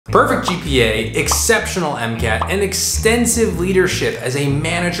Perfect GPA, exceptional MCAT, and extensive leadership as a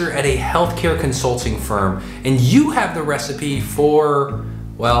manager at a healthcare consulting firm, and you have the recipe for,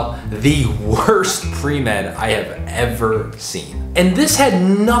 well, the worst pre-med I have ever seen. And this had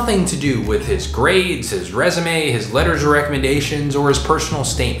nothing to do with his grades, his resume, his letters of recommendations, or his personal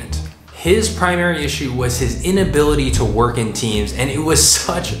statement. His primary issue was his inability to work in teams, and it was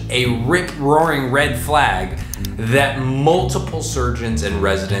such a rip-roaring red flag that multiple surgeons and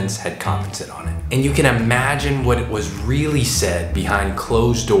residents had commented on it. And you can imagine what it was really said behind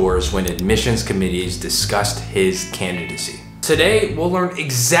closed doors when admissions committees discussed his candidacy. Today, we'll learn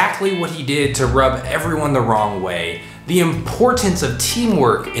exactly what he did to rub everyone the wrong way, the importance of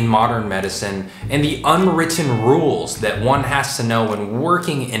teamwork in modern medicine, and the unwritten rules that one has to know when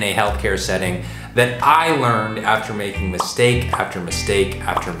working in a healthcare setting that I learned after making mistake after mistake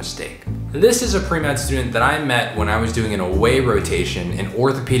after mistake. This is a pre-med student that I met when I was doing an away rotation in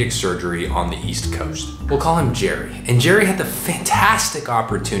orthopedic surgery on the East Coast. We'll call him Jerry. And Jerry had the fantastic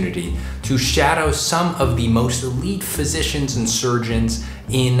opportunity to shadow some of the most elite physicians and surgeons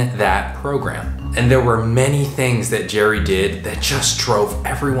in that program. And there were many things that Jerry did that just drove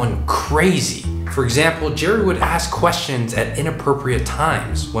everyone crazy. For example, Jerry would ask questions at inappropriate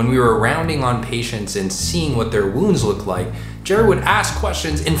times. When we were rounding on patients and seeing what their wounds looked like, Jerry would ask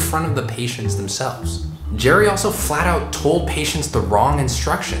questions in front of the patients themselves. Jerry also flat out told patients the wrong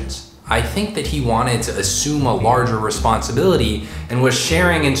instructions. I think that he wanted to assume a larger responsibility and was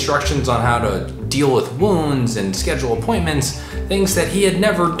sharing instructions on how to deal with wounds and schedule appointments, things that he had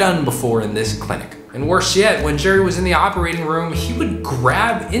never done before in this clinic. And worse yet, when Jerry was in the operating room, he would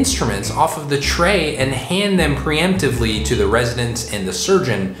grab instruments off of the tray and hand them preemptively to the residents and the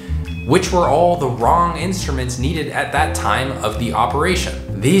surgeon, which were all the wrong instruments needed at that time of the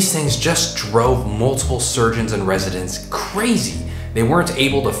operation. These things just drove multiple surgeons and residents crazy. They weren't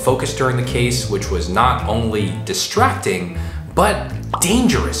able to focus during the case, which was not only distracting, but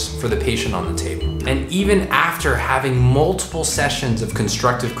dangerous for the patient on the table. And even after having multiple sessions of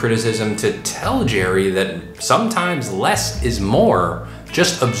constructive criticism to tell Jerry that sometimes less is more,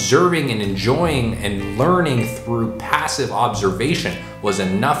 just observing and enjoying and learning through passive observation was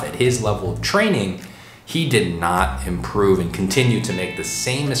enough at his level of training, he did not improve and continued to make the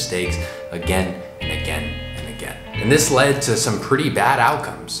same mistakes again and again and again. And this led to some pretty bad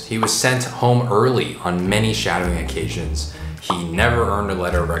outcomes. He was sent home early on many shadowing occasions. He never earned a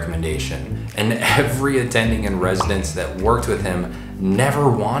letter of recommendation, and every attending and residents that worked with him never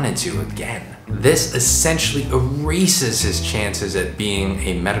wanted to again. This essentially erases his chances at being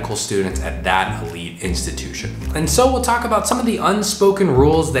a medical student at that elite institution. And so we'll talk about some of the unspoken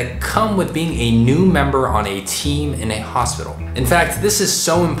rules that come with being a new member on a team in a hospital. In fact, this is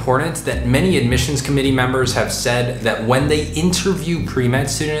so important that many admissions committee members have said that when they interview pre-med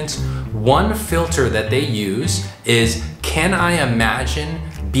students, one filter that they use is, can I imagine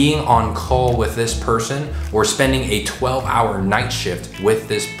being on call with this person or spending a 12-hour night shift with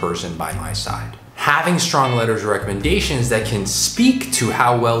this person by my side? Having strong letters of recommendations that can speak to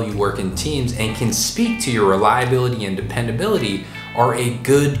how well you work in teams and can speak to your reliability and dependability are a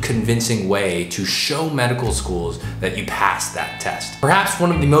good, convincing way to show medical schools that you passed that test. Perhaps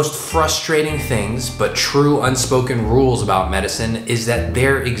one of the most frustrating things, but true unspoken rules about medicine, is that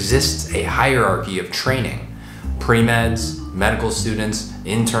there exists a hierarchy of training. Pre-meds, medical students,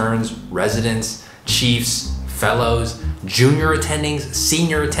 interns, residents, chiefs, fellows, junior attendings,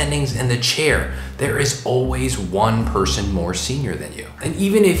 senior attendings, and the chair. There is always one person more senior than you. And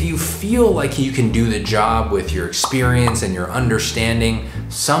even if you feel like you can do the job with your experience and your understanding,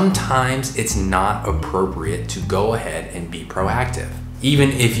 sometimes it's not appropriate to go ahead and be proactive. Even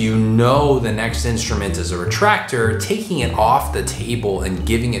if you know the next instrument is a retractor, taking it off the table and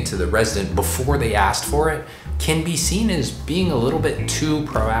giving it to the resident before they asked for it can be seen as being a little bit too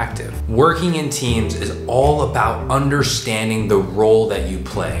proactive. Working in teams is all about understanding the role that you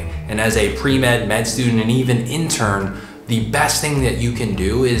play. And as a pre-med, med student, and even intern, the best thing that you can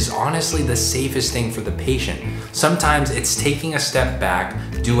do is honestly the safest thing for the patient. Sometimes it's taking a step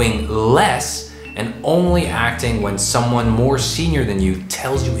back, doing less, and only acting when someone more senior than you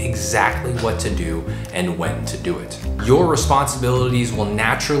tells you exactly what to do and when to do it. Your responsibilities will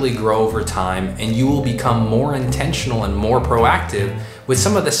naturally grow over time, and you will become more intentional and more proactive with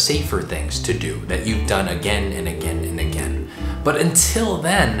some of the safer things to do that you've done again and again and again. But until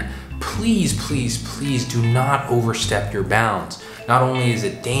then, please, please, please do not overstep your bounds. Not only is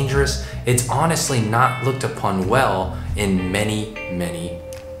it dangerous, it's honestly not looked upon well in many, many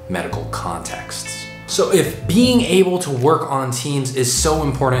medical contexts. So if being able to work on teams is so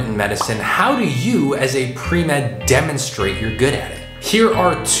important in medicine, how do you as a pre-med demonstrate you're good at it? Here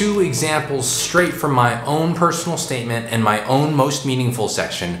are two examples straight from my own personal statement and my own most meaningful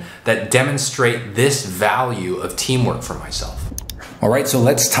section that demonstrate this value of teamwork for myself. All right, so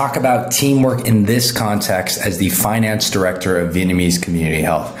let's talk about teamwork in this context as the finance director of Vietnamese Community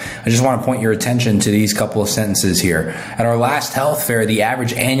Health. I just want to point your attention to these couple of sentences here. At our last health fair, the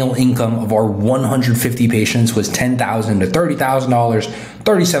average annual income of our 150 patients was $10,000 to $30,000.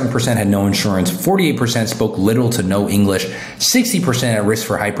 37% had no insurance, 48% spoke little to no English, 60% at risk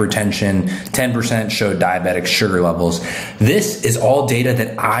for hypertension, 10% showed diabetic sugar levels. This is all data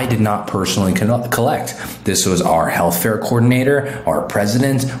that I did not personally collect. This was our health fair coordinator, our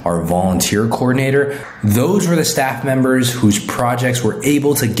president, our volunteer coordinator. Those were the staff members whose projects were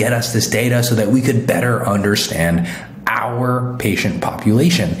able to get us this data so that we could better understand our patient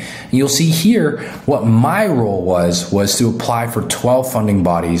population. You'll see here what my role was to apply for 12 funding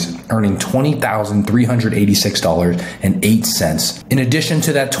bodies, earning $20,386.08. In addition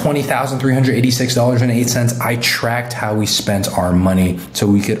to that $20,386.08, I tracked how we spent our money so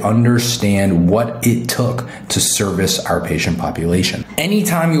we could understand what it took to service our patient population.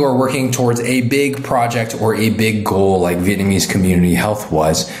 Anytime you are working towards a big project or a big goal like Vietnamese Community Health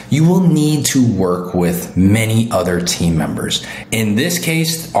was, you will need to work with many other team members. In this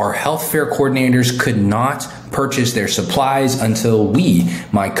case, our health fair coordinators could not purchase their supplies until we,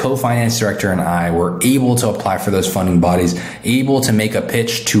 my co-finance director and I, were able to apply for those funding bodies, able to make a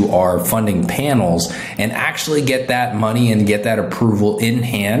pitch to our funding panels and actually get that money and get that approval in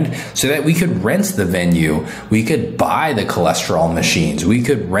hand so that we could rent the venue, we could buy the cholesterol machines, we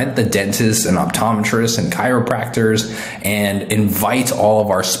could rent the dentists and optometrists and chiropractors and invite all of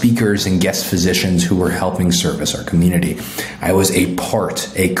our speakers and guest physicians who were helping service our community. I was a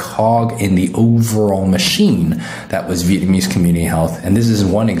cog in the overall machine that was Vietnamese Community Health, and this is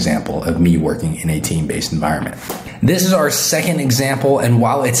one example of me working in a team-based environment. This is our second example, and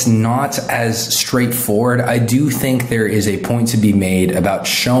while it's not as straightforward, I do think there is a point to be made about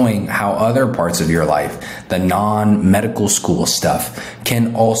showing how other parts of your life, the non-medical school stuff,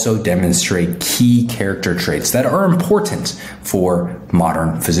 can also demonstrate key character traits that are important for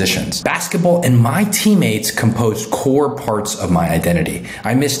modern physicians. Basketball and my teammates composed core parts of my identity.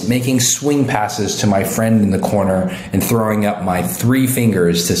 I missed making swing passes to my friend in the corner and throwing up my 3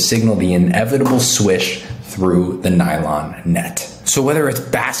 fingers to signal the inevitable swish through the nylon net. So whether it's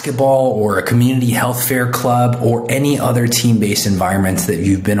basketball or a community health fair club or any other team-based environments that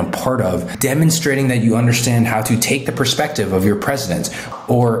you've been a part of, demonstrating that you understand how to take the perspective of your president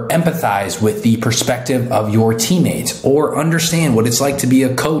or empathize with the perspective of your teammates or understand what it's like to be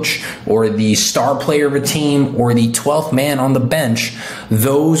a coach or the star player of a team or the 12th man on the bench,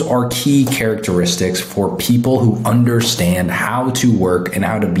 those are key characteristics for people who understand how to work and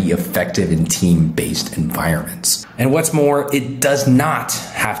how to be effective in team-based environments. And what's more, it does not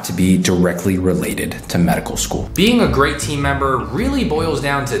have to be directly related to medical school. Being a great team member really boils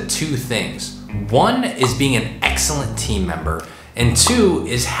down to 2 things. 1 is being an excellent team member, and 2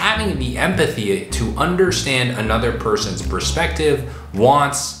 is having the empathy to understand another person's perspective,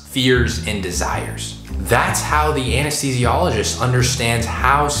 wants, fears, and desires. That's how the anesthesiologist understands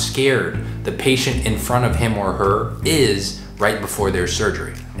how scared the patient in front of him or her is right before their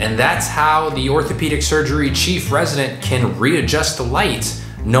surgery. And that's how the orthopedic surgery chief resident can readjust the lights,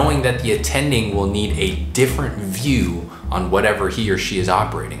 knowing that the attending will need a different view on whatever he or she is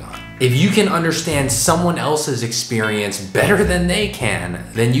operating on. If you can understand someone else's experience better than they can,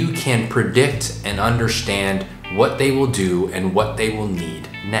 then you can predict and understand what they will do and what they will need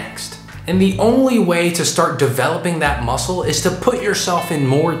next. And the only way to start developing that muscle is to put yourself in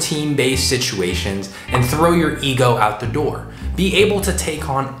more team-based situations and throw your ego out the door. Be able to take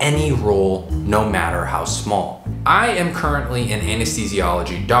on any role, no matter how small. I am currently an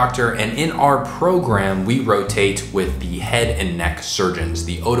anesthesiology doctor, and in our program, we rotate with the head and neck surgeons,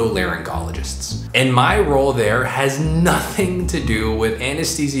 the otolaryngologists. And my role there has nothing to do with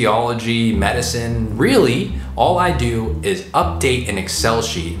anesthesiology, medicine. Really, all I do is update an Excel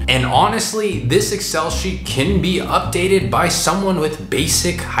sheet. And honestly, this Excel sheet can be updated by someone with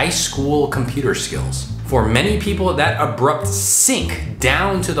basic high school computer skills. For many people, that abrupt sink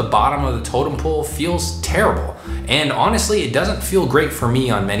down to the bottom of the totem pole feels terrible. And honestly, it doesn't feel great for me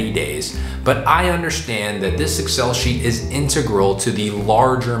on many days, but I understand that this Excel sheet is integral to the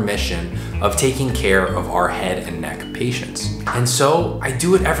larger mission of taking care of our head and neck patients. And so I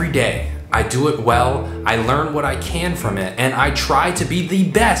do it every day. I do it well, I learn what I can from it, and I try to be the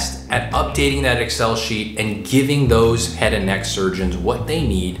best at updating that Excel sheet and giving those head and neck surgeons what they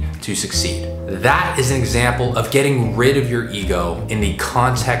need to succeed. That is an example of getting rid of your ego in the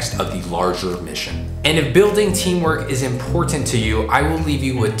context of the larger mission. And if building teamwork is important to you, I will leave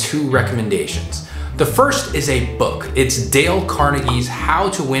you with 2 recommendations. The first is a book. It's Dale Carnegie's How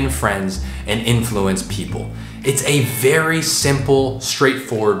to Win Friends and Influence People. It's a very simple,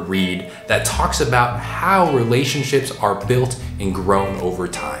 straightforward read that talks about how relationships are built and grown over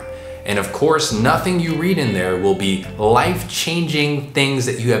time. And of course, nothing you read in there will be life-changing things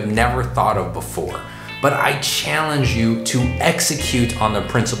that you have never thought of before. But I challenge you to execute on the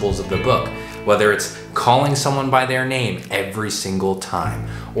principles of the book, whether it's calling someone by their name every single time,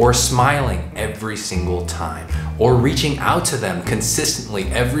 or smiling every single time, or reaching out to them consistently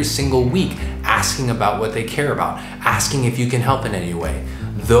every single week, asking about what they care about, asking if you can help in any way.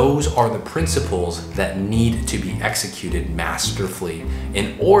 Those are the principles that need to be executed masterfully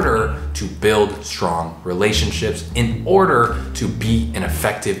in order to build strong relationships, in order to be an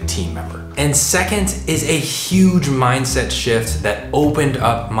effective team member. And second is a huge mindset shift that opened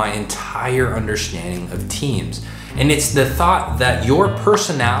up my entire understanding of teams. And it's the thought that your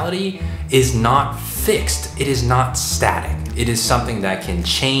personality is not fixed. It is not static. It is something that can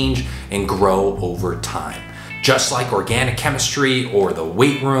change and grow over time. Just like organic chemistry or the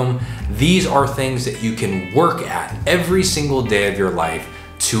weight room, these are things that you can work at every single day of your life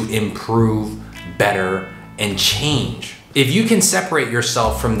to improve, better, and change. If you can separate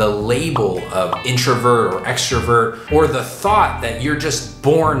yourself from the label of introvert or extrovert, or the thought that you're just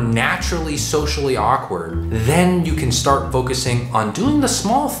born naturally socially awkward, then you can start focusing on doing the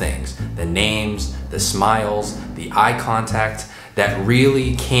small things, the names, the smiles, the eye contact, that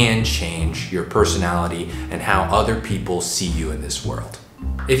really can change your personality and how other people see you in this world.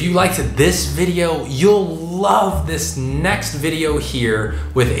 If you liked this video, you'll love this next video here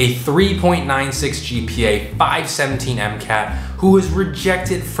with a 3.96 GPA, 517 MCAT, who was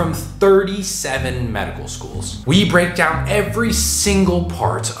rejected from 37 medical schools. We break down every single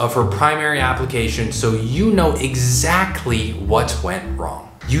part of her primary application so you know exactly what went wrong.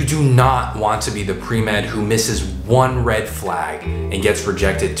 You do not want to be the pre-med who misses one red flag and gets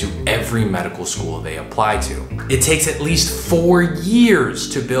rejected to every medical school they apply to. It takes at least 4 years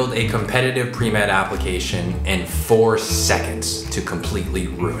to build a competitive pre-med application and 4 seconds to completely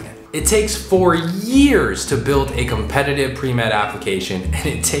ruin it. It takes 4 years to build a competitive pre-med application, and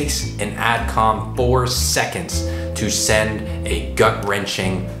it takes an AdCom 4 seconds to send a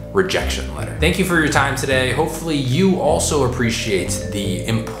gut-wrenching rejection letter. Thank you for your time today. Hopefully you also appreciate the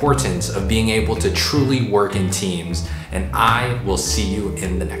importance of being able to truly work in teams, and I will see you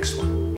in the next one.